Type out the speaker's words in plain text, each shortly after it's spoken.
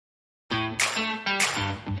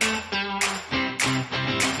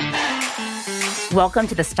Welcome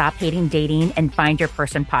to the Stop Hating Dating and Find Your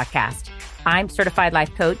Person podcast. I'm certified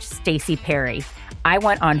life coach Stacey Perry. I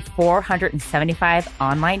went on 475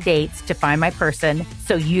 online dates to find my person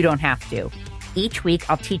so you don't have to. Each week,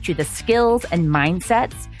 I'll teach you the skills and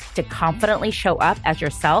mindsets to confidently show up as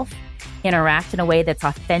yourself, interact in a way that's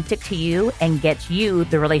authentic to you, and gets you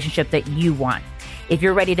the relationship that you want. If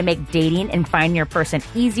you're ready to make dating and finding your person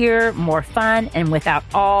easier, more fun, and without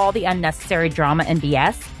all the unnecessary drama and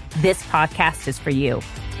BS, this podcast is for you.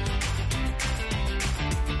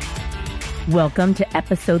 Welcome to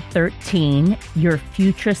episode 13. Your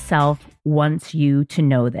future self wants you to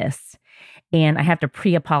know this. And I have to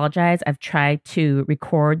pre-apologize. I've tried to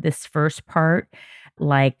record this first part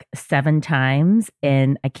like 7 times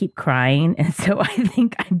and I keep crying. And so I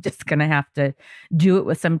think I'm just going to have to do it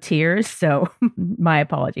with some tears. So my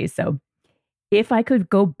apologies. So if I could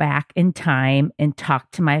go back in time and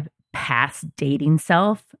talk to my past dating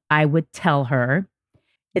self, I would tell her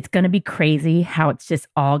it's going to be crazy how it's just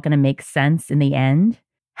all going to make sense in the end,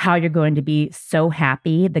 how you're going to be so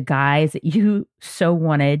happy the guys that you so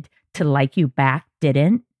wanted to like you back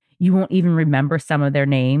didn't. You won't even remember some of their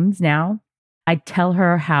names now. I'd tell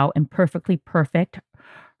her how imperfectly perfect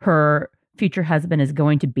her future husband is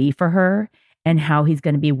going to be for her and how he's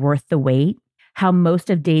going to be worth the wait, how most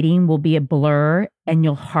of dating will be a blur and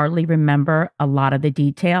you'll hardly remember a lot of the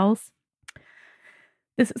details.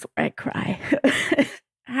 This is where I cry.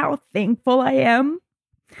 How thankful I am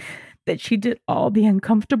that she did all the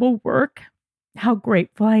uncomfortable work. How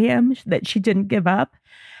grateful I am that she didn't give up.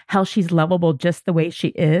 How she's lovable just the way she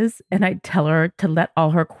is. And I tell her to let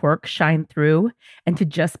all her quirks shine through and to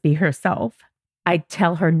just be herself. I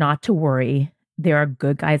tell her not to worry. There are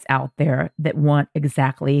good guys out there that want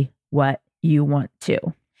exactly what you want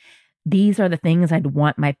too. These are the things I'd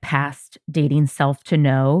want my past dating self to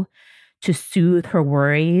know, to soothe her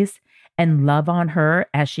worries and love on her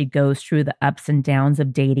as she goes through the ups and downs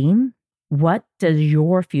of dating. What does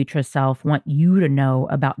your future self want you to know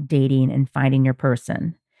about dating and finding your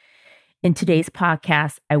person? In today's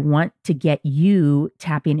podcast, I want to get you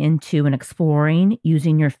tapping into and exploring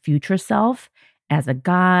using your future self as a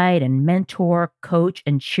guide and mentor, coach,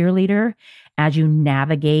 and cheerleader as you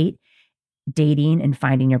navigate dating and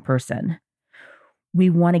finding your person. We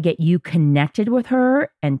want to get you connected with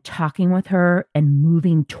her and talking with her and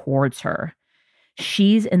moving towards her.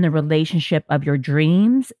 She's in the relationship of your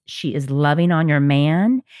dreams. She is loving on your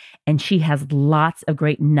man, and she has lots of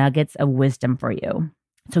great nuggets of wisdom for you.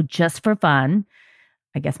 So just for fun,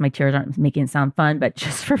 I guess my tears aren't making it sound fun, but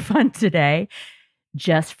just for fun today,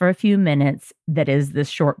 just for a few minutes, that is this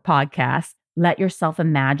short podcast, let yourself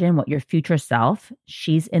imagine what your future self,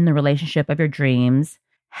 she's in the relationship of your dreams,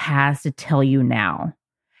 has to tell you now.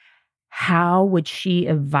 How would she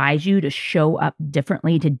advise you to show up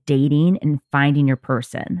differently to dating and finding your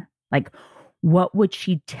person? Like, what would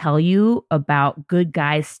she tell you about good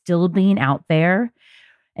guys still being out there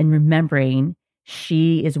and remembering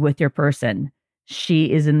she is with your person?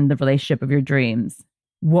 She is in the relationship of your dreams.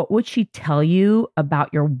 What would she tell you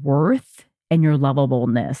about your worth and your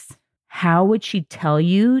lovableness? How would she tell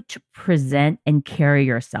you to present and carry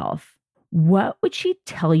yourself? What would she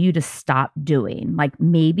tell you to stop doing? Like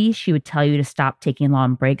maybe she would tell you to stop taking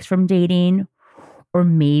long breaks from dating, or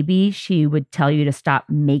maybe she would tell you to stop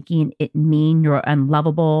making it mean you're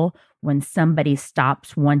unlovable when somebody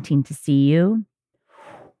stops wanting to see you.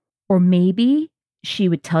 Or maybe she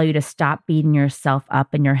would tell you to stop beating yourself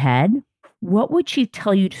up in your head. What would she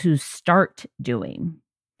tell you to start doing?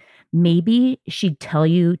 Maybe she'd tell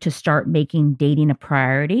you to start making dating a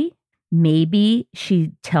priority. Maybe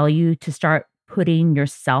she'd tell you to start putting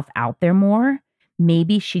yourself out there more.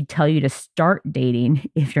 Maybe she'd tell you to start dating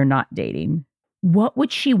if you're not dating. What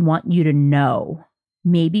would she want you to know?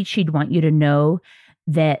 Maybe she'd want you to know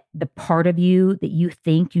that the part of you that you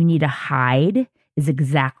think you need to hide is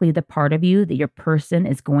exactly the part of you that your person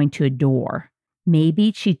is going to adore.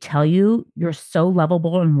 Maybe she'd tell you you're so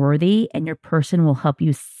lovable and worthy, and your person will help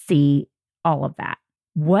you see all of that.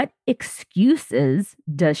 What excuses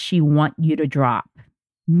does she want you to drop?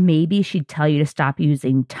 Maybe she'd tell you to stop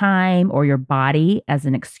using time or your body as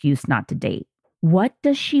an excuse not to date. What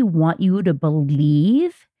does she want you to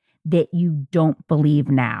believe that you don't believe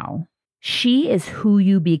now? She is who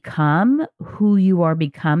you become, who you are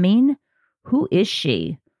becoming. Who is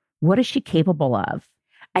she? What is she capable of?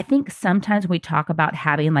 I think sometimes we talk about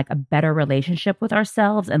having like a better relationship with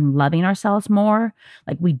ourselves and loving ourselves more.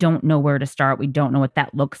 Like we don't know where to start. We don't know what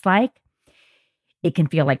that looks like. It can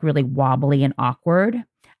feel like really wobbly and awkward.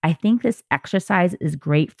 I think this exercise is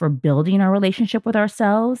great for building our relationship with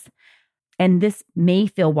ourselves. And this may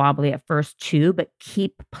feel wobbly at first too, but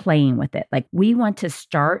keep playing with it. Like we want to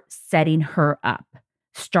start setting her up,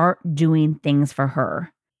 start doing things for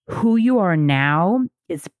her. Who you are now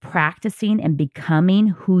is practicing and becoming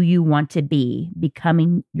who you want to be,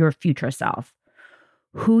 becoming your future self.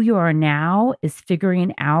 Who you are now is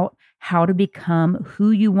figuring out how to become who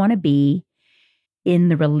you want to be in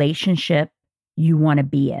the relationship you want to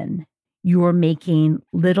be in. You're making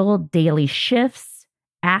little daily shifts,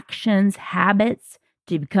 actions, habits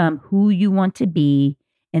to become who you want to be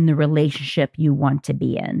in the relationship you want to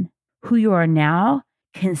be in. Who you are now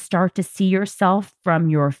can start to see yourself from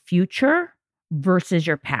your future versus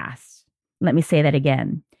your past. Let me say that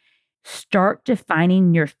again. Start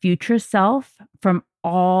defining your future self from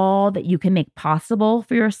all that you can make possible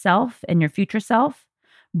for yourself and your future self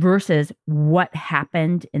versus what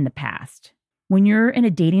happened in the past. When you're in a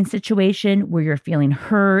dating situation where you're feeling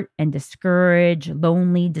hurt and discouraged,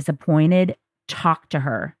 lonely, disappointed, talk to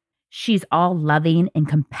her. She's all loving and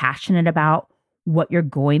compassionate about what you're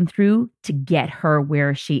going through to get her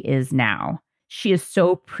where she is now. She is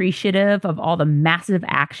so appreciative of all the massive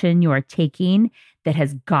action you are taking that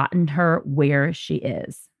has gotten her where she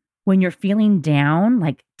is. When you're feeling down,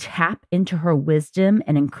 like tap into her wisdom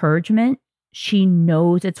and encouragement. She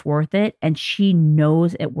knows it's worth it and she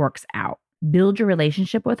knows it works out. Build your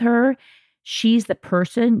relationship with her. She's the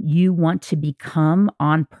person you want to become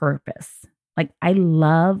on purpose. Like I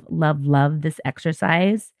love this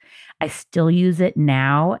exercise. I still use it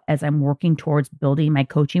now as I'm working towards building my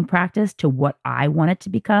coaching practice to what I want it to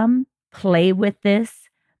become. Play with this,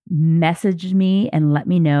 message me and let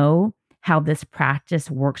me know how this practice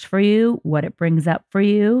works for you, what it brings up for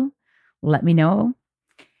you. Let me know.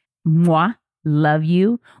 Moi, love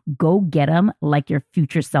you. Go get them like your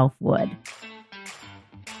future self would.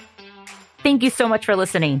 Thank you so much for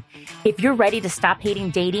listening. If you're ready to stop hating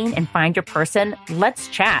dating and find your person, let's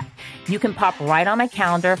chat. You can pop right on my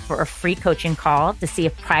calendar for a free coaching call to see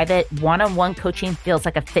if private one-on-one coaching feels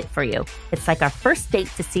like a fit for you. It's like our first date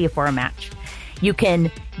to see if we're a match. You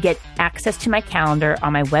can get access to my calendar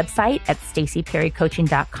on my website at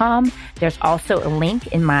staceyperrycoaching.com. There's also a link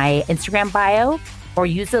in my Instagram bio or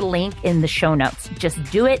use the link in the show notes. Just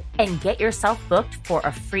do it and get yourself booked for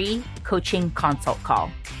a free coaching consult call.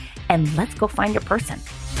 And let's go find your person.